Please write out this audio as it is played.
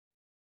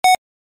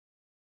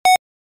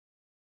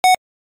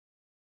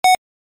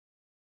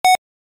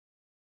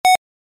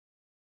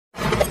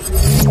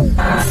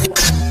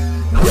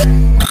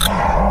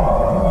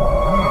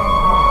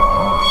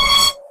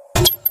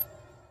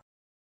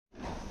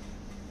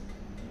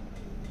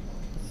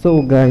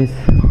So guys,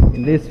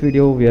 in this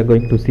video we are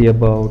going to see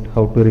about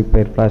how to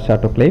repair flash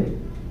autoclave,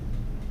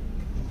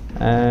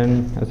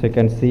 and as you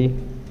can see,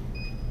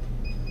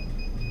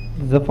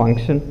 this is a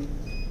function.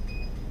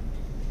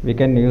 We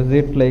can use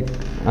it like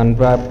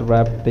unwrapped,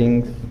 wrapped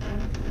things,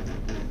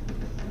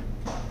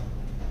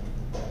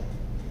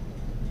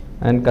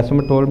 and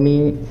customer told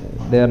me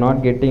they are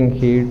not getting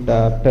heat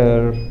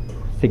after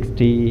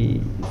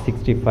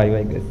 60-65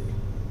 I guess.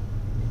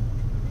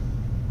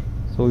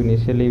 So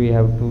initially we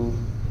have to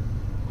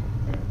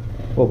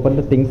open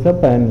the things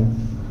up and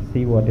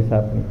see what is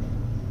happening.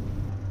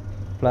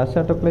 Flash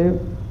autoclave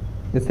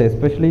is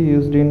especially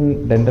used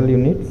in dental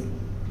units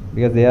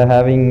because they are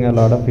having a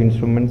lot of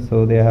instruments,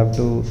 so they have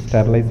to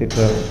sterilize it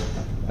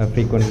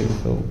frequently.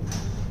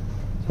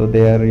 So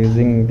they are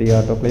using the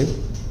autoclave,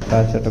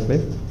 flash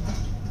autoclave,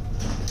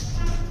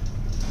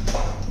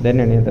 than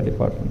any other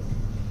department.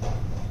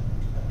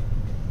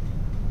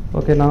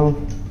 Okay, now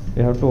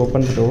we have to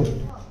open the door.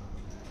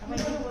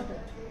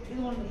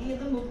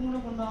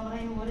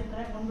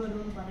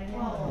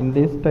 In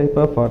this type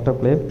of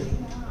autoclave,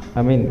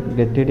 I mean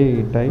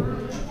GETIDY type,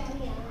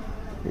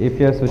 if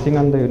you are switching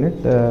on the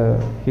unit, the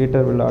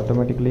heater will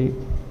automatically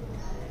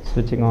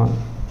switching on.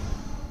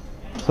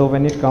 So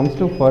when it comes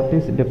to 40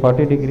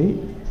 degree,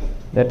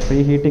 that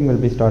preheating will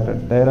be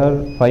started. There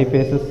are 5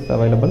 phases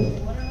available,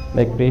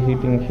 like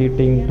preheating,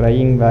 heating,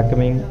 drying,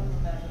 vacuuming.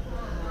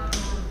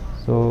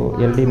 So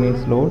LD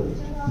means load,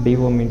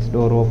 DO means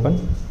door open,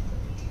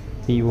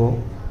 PO.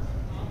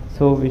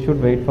 So we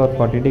should wait for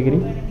 40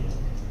 degree.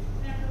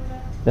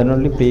 Then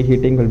only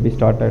preheating will be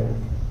started.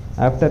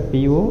 After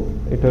PO,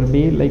 it will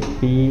be like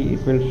PE,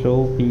 it will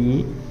show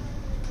PE.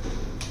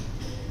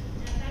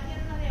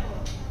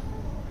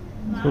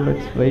 So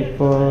let's wait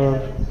for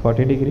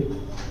 40 degree.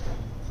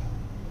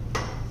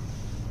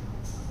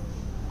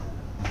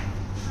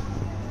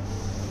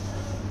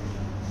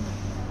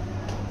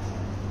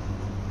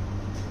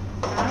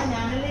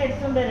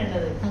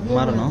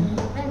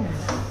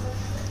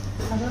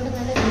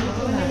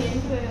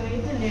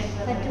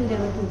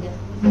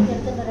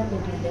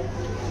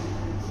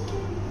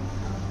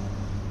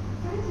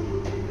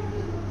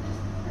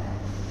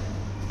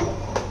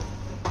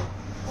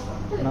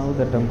 Now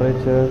the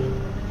temperature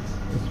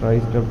is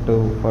raised up to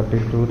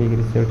 42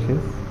 degrees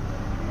Celsius,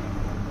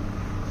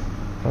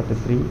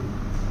 43.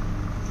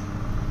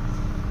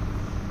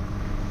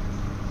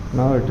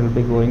 Now it will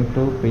be going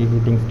to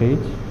preheating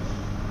stage.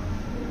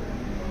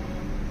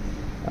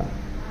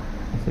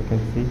 As you can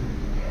see,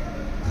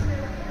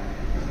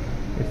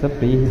 it's a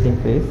preheating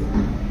phase.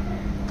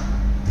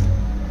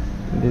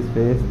 In this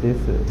phase, this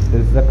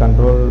is a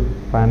control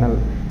panel,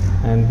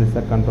 and this is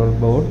a control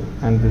board,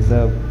 and this is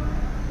a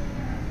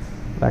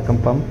vacuum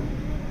pump.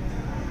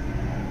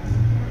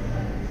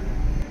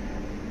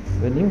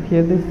 When you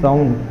hear this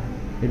sound,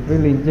 it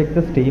will inject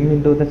the steam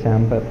into the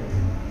chamber.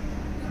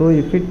 So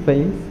if it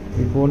fails,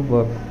 it won't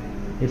work.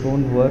 It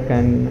won't work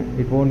and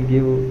it won't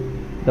give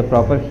the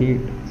proper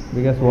heat,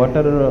 because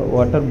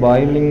water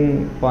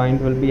boiling point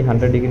will be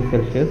 100 degrees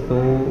Celsius. So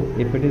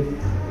if it is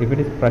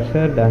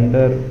pressurized,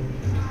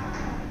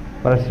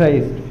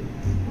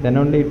 then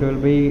only it will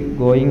be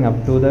going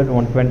up to that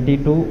 120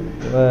 to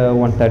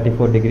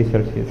 134 degrees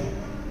Celsius.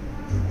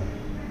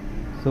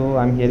 So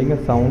I'm hearing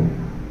a sound.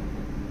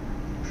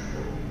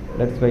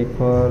 Let's wait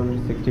for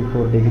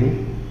 64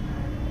 degree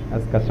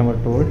as customer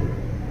told.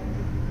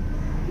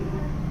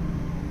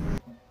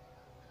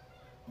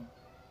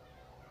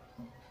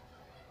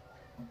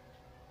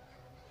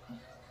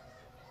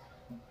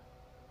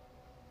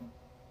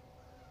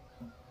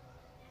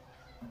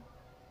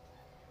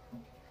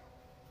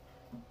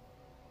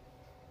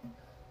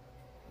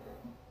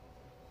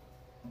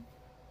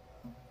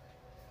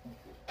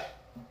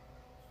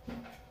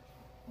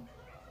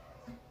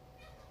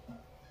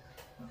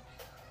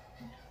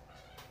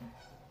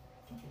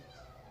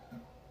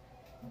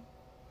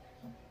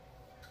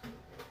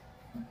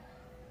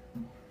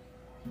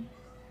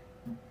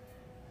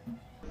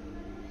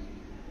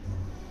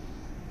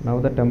 Now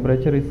the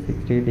temperature is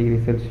 68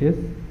 degrees Celsius,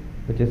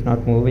 which is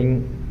not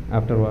moving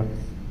afterwards.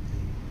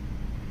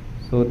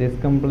 So this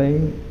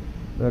complaint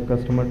the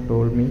customer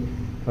told me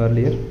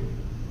earlier.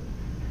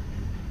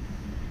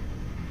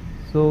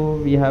 So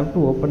we have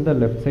to open the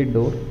left side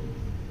door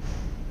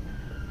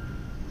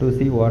to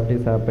see what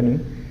is happening,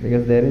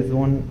 because there is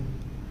one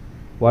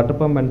water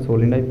pump and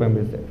solenoid pump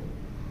is there.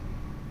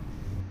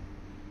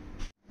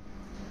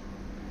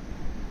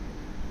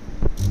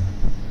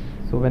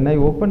 So when I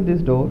opened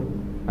this door,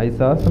 I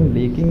saw some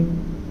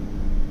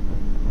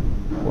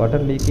water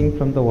leaking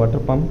from the water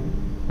pump,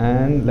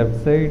 and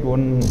left side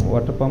one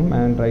water pump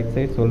and right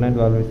side solenoid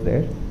valve is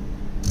there.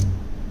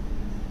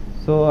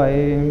 So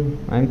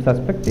I'm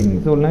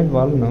suspecting solenoid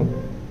valve now.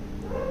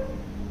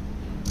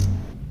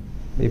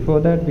 Before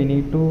that, we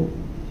need to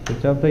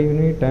switch off the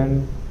unit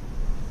and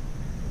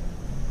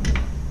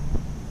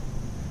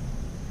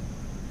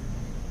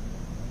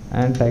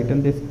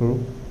tighten this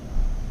screw.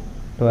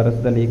 to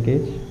arrest the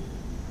leakage.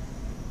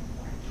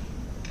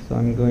 So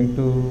I'm going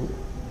to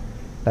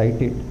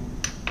tight it.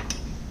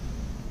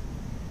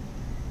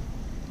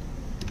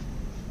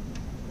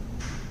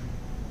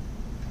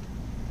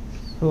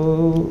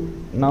 So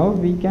now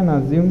we can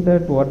assume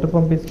that water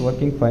pump is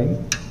working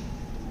fine,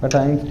 but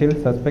I am still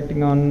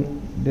suspecting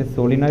on this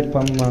solenoid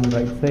pump on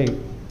right side.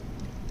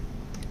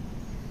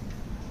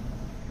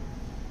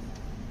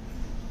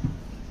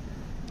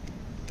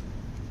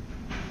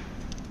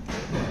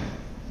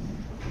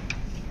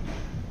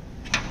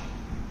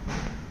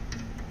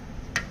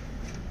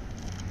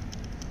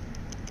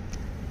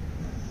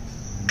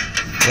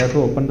 We have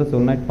to open the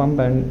solenoid pump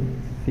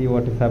and see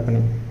what is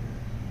happening.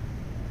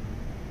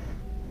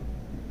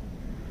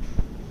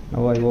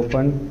 Now I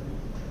opened.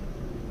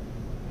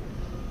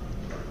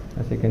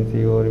 As you can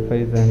see,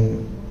 orifice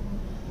and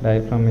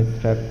diaphragm is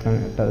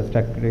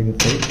stuck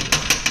inside.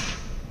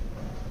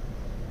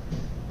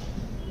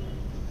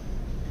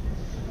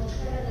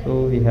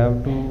 So we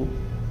have to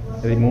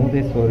remove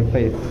this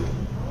orifice.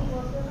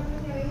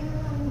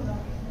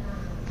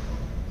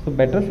 So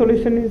better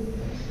solution is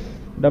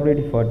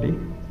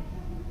WD-40.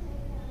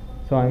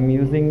 So I am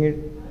using it.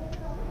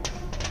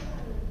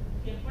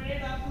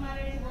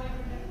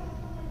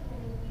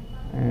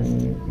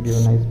 And give a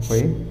nice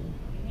spray,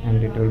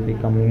 and it will be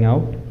coming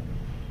out.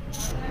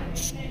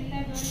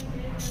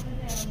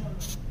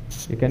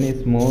 You can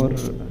use more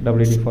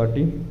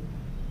WD-40,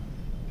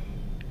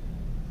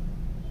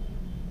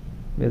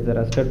 where the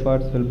rusted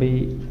parts will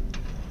be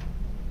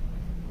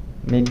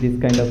make this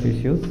kind of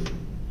issues.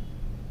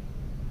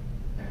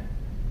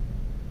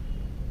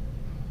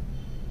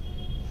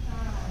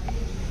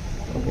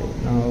 Okay,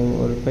 now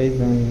orifice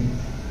and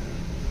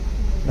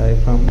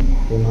diaphragm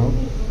came out.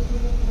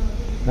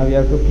 Now we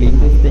have to clean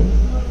this thing.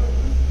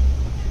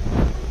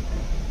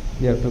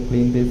 We have to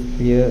clean this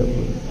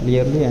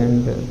clearly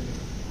and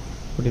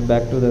put it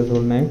back to the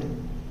solenoid.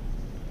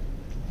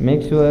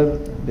 Make sure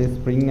the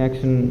spring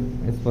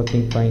action is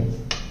working fine.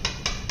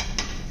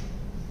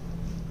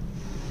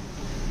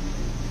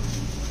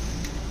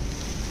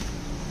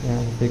 Yeah,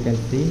 as you can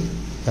see,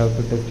 you have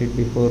to test it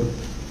before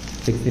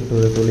fix it to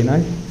the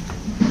solenoid.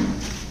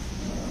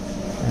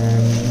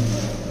 And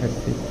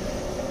that's it.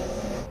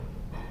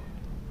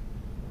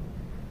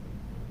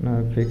 Now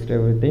I fixed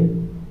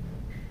everything,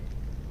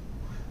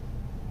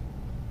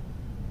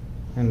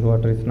 and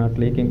water is not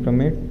leaking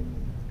from it,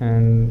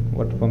 and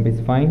water pump is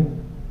fine.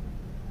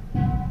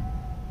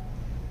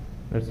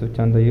 Let's switch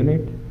on the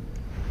unit.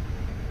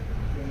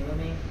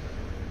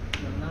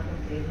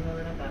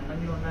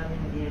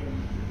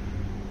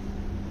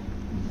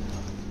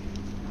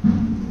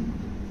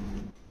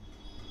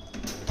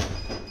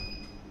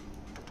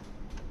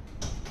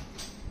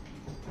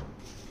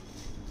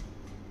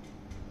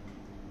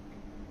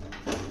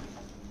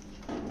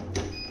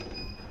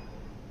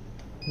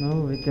 Now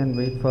we can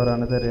wait for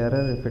another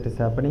error if it is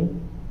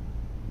happening,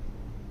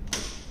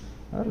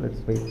 or let's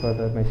wait for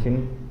the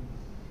machine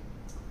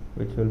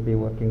which will be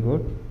working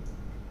good.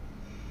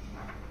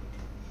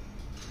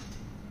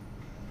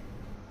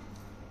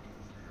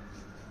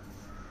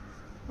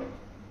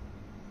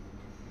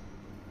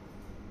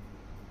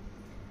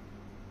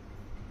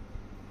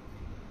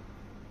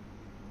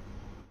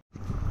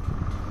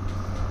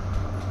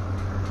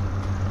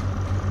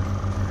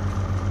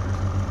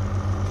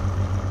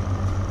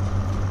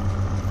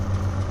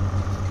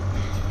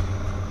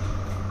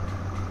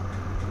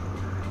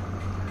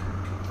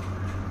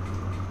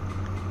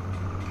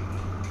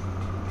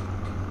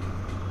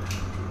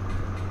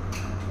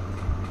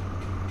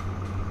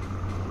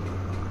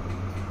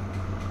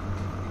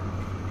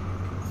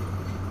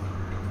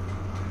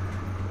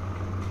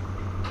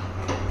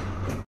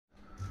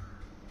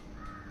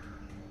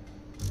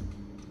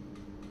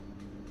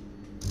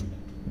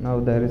 Now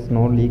there is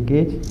no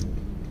leakage,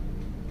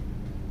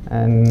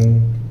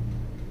 and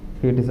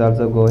heat is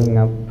also going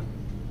up.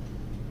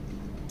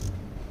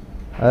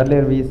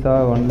 Earlier we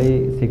saw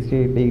only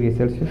 60 degrees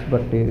Celsius,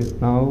 but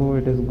now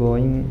it is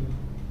going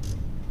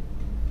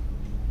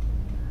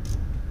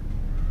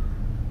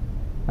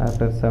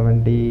after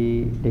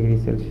 70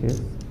 degrees Celsius.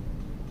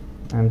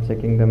 I am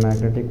checking the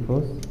magnetic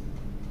force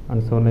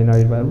on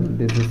solenoid valve.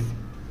 This is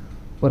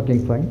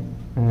working fine,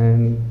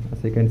 and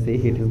as you can see,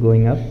 heat is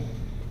going up,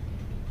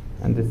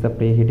 and this is the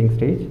preheating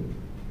stage.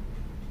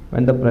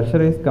 When the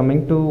pressure is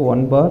coming to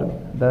 1 bar,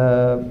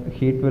 the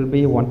heat will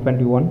be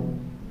 121,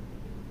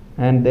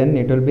 and then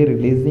it will be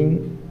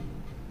releasing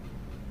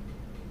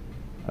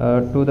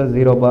to the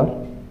 0 bar,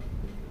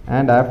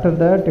 and after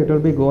that it will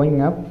be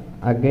going up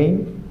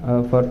again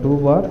for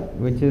 2 bar,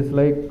 which is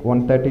like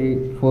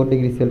 134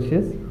 degrees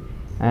Celsius,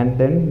 and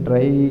then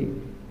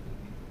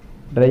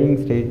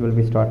drying stage will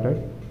be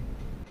started.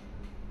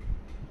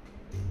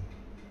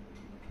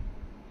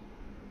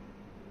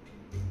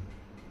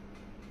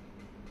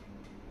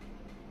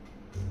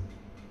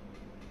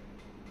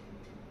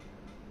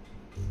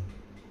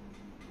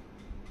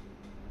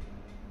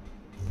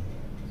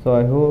 So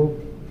I hope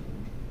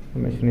the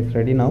machine is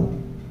ready now.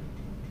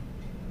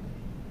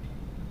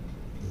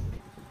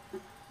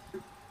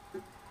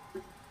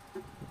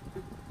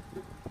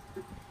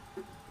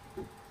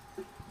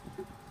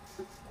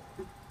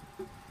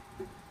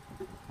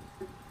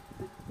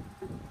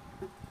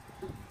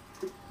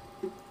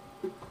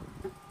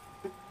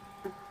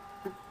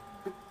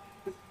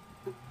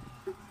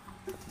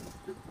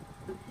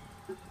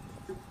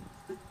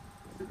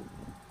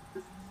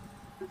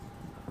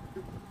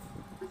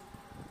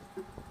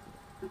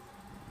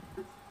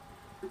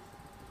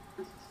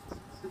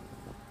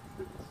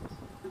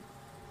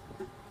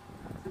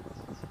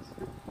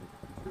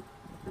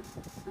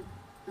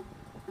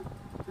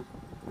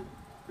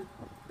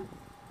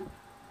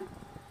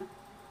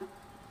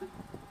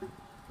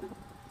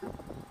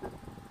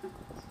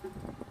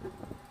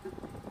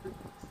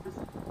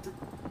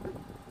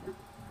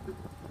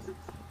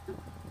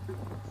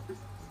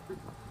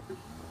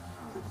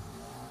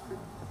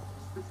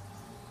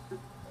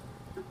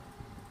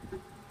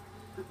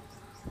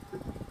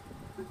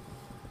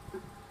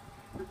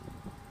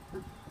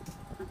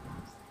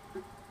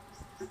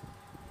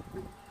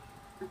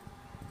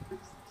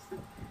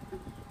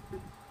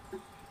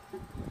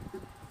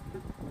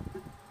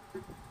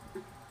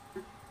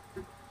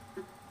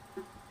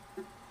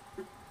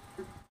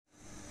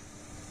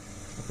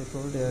 I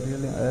told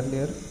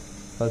earlier,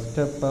 first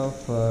step of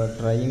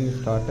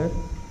drying started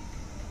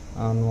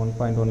on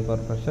 1.1 bar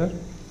pressure,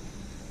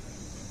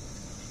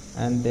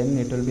 and then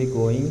it will be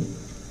going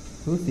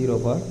to 0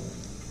 bar,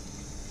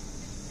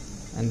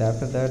 and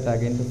after that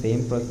again the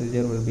same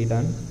procedure will be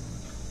done,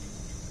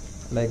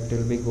 like it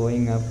will be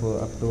going up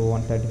to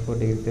 134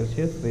 degrees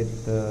Celsius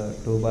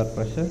with 2 bar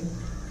pressure.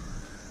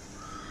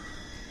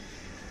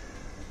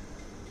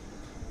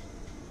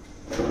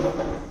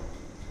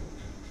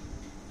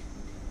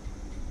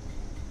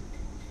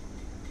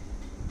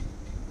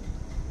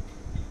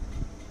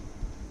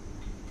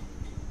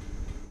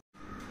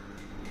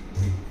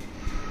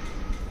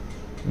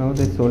 Now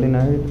the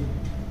solenoid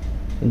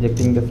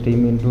injecting the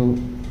steam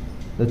into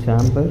the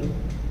chamber,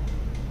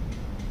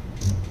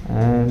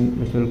 and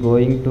which will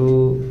going to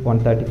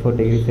 134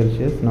 degrees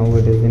Celsius. Now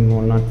it is in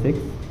 106,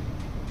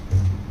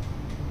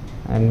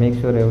 and make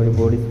sure every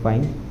board is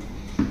fine,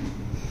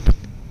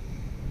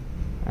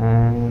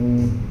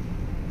 and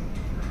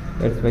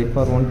let's wait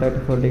for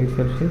 134 degrees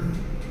Celsius.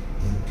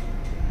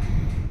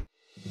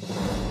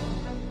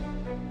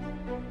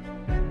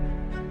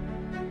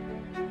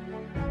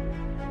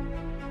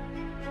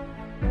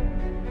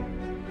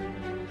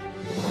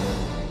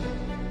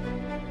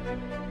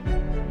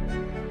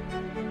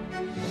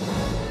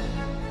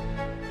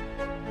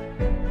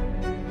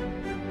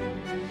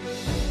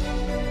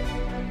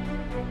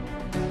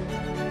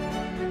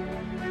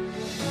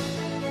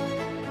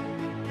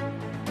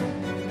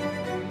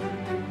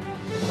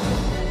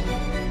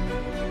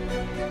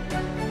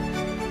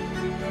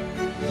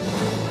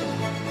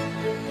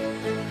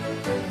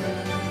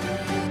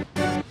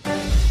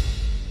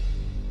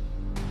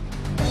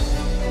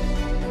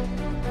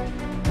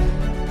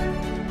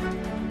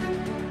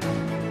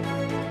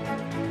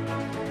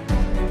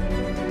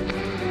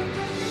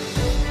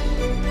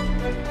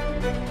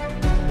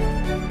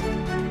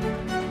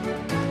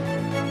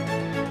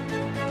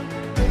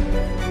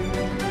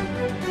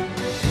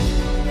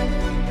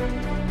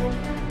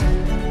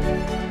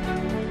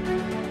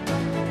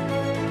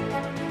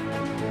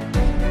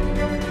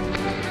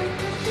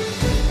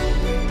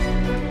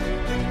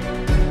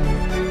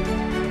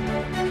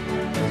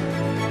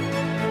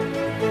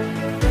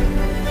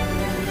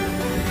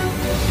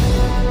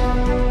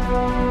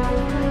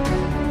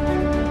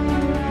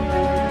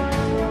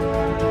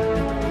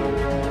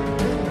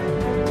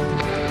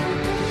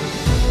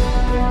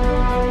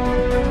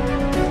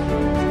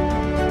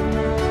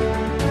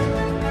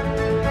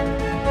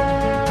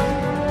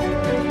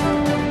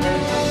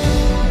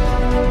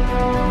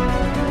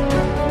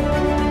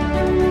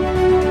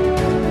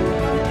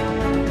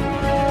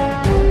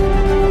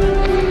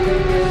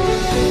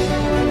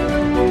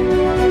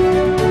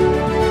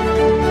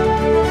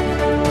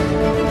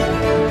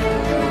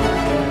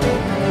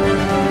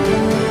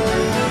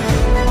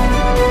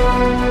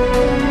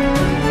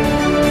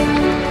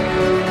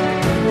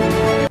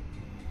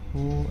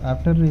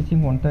 After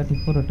reaching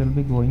 134, it will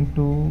be going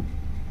to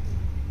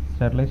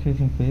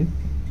sterilization phase,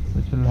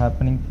 which will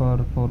happening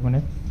for 4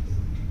 minutes.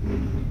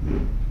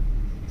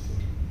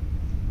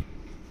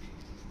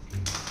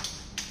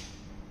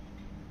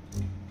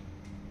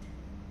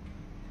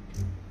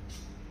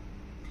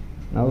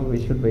 Now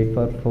we should wait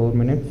for 4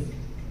 minutes,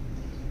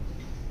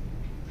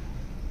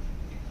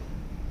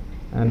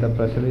 and the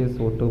pressure is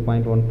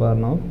 2.1 bar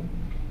now,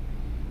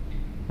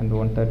 and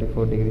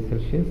 134 degrees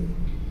Celsius.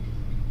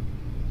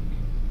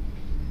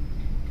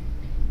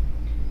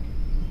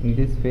 In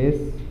this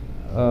phase,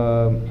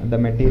 the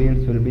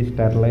materials will be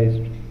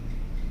sterilized,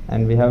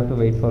 and we have to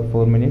wait for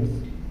 4 minutes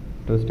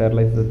to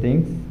sterilize the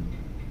things,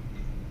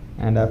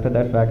 and after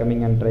that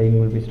vacuuming and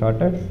drying will be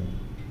started.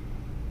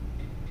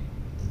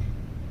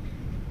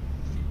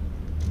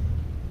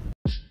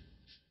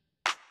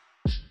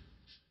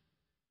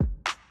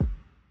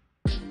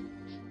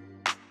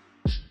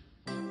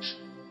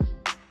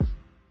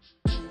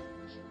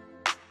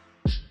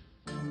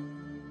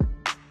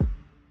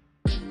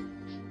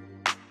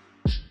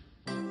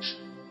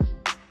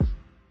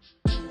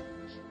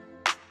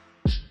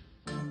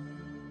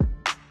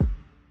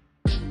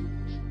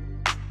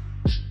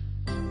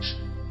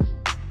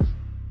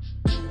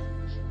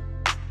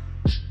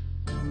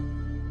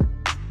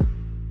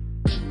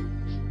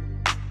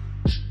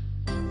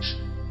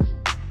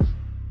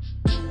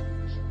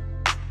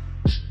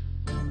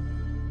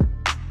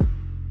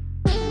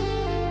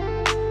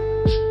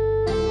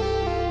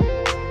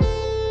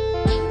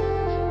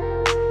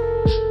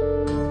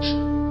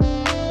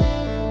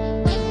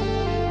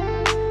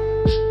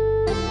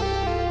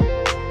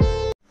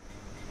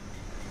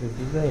 This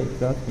is the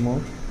exhaust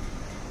mode,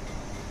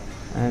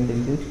 and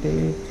in this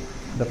stage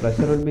the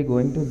pressure will be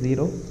going to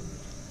 0,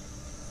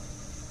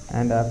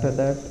 and after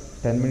that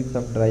 10 minutes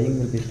of drying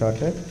will be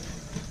started.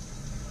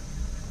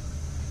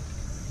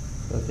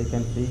 So as you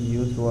can see,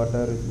 used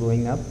water is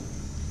going up.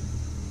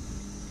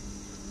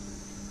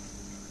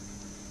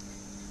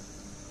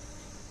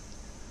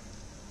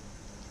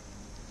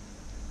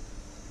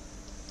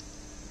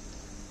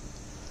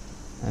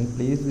 And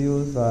please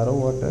use RO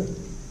water,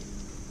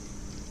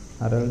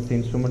 or else the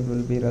instrument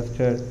will be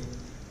rusted.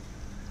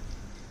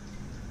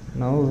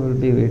 Now we will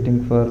be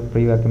waiting for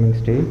pre-vacuuming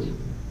stage,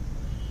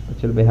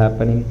 which will be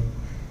happening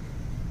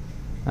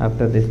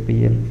after this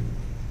PL.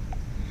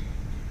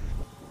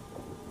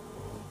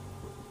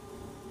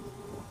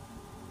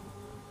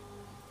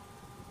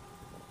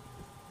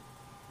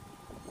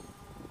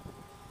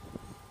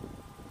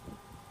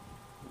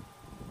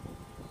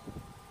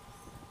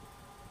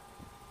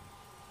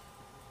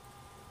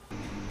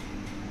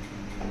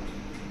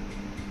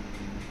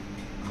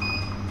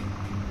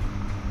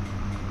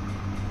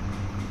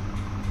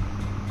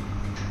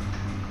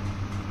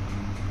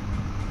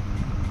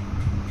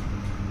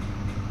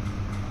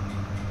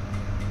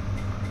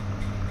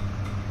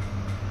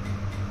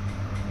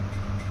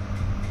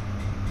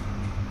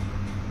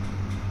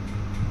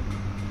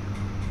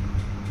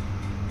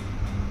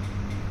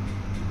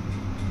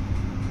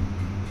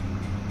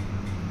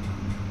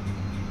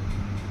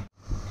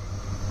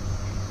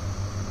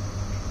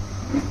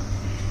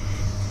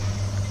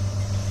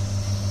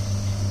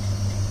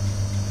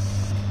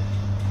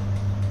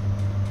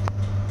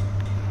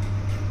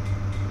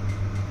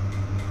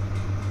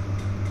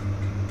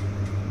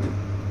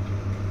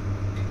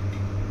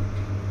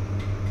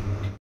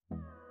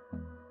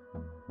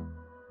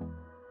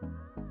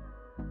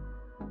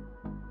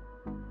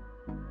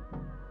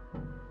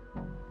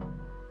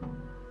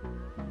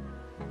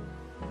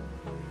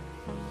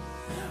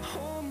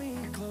 Hold me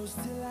close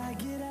till I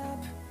get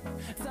up.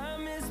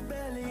 Time is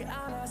barely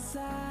on our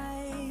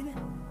side.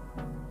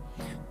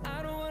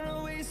 I don't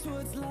wanna waste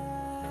what's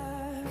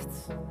left.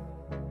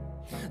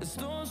 The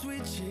storms we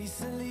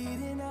chase are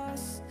leading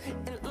us,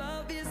 and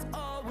love is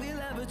all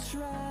we'll ever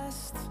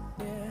trust.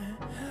 Yeah,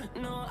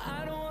 no,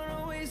 I don't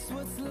wanna waste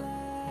what's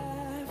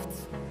left.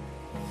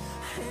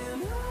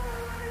 And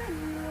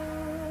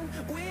on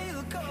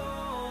we'll go,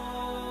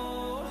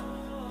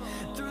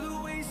 through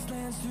the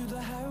wastelands, through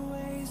the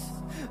highways,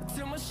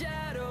 till my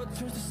shadow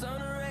turns to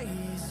sun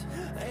rays.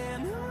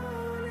 And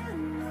on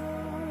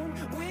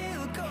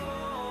we'll go,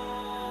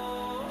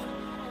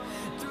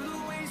 through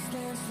the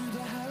wastelands, through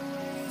the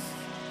highways,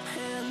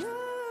 and on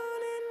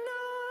we'll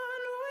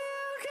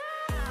go.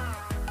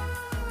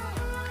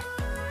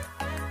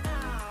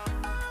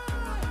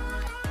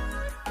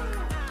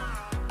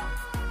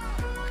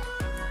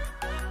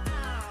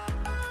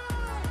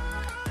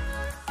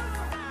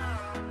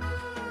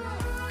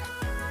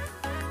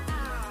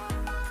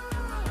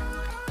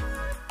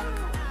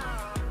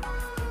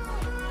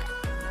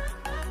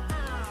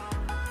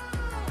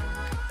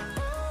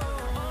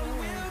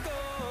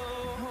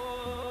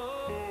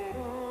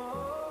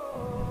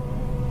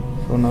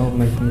 So now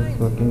machine is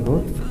working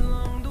good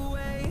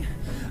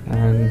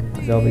and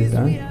the job is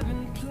done.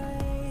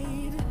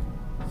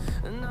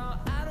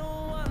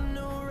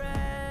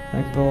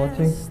 Thanks for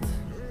watching,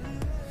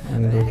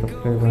 and do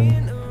subscribe and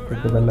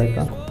click the bell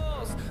icon.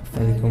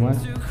 Thank you so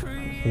much.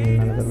 See you in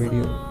another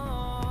video.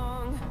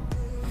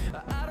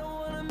 I don't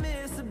wanna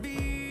miss a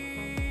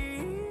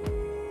beat.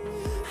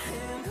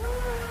 And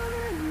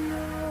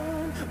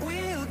on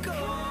we'll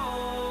go,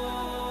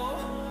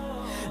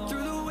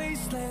 through the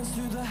wastelands,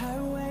 through the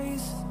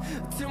highways,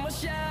 till my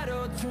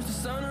shadow turns to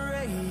sun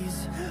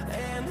rays.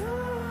 And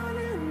on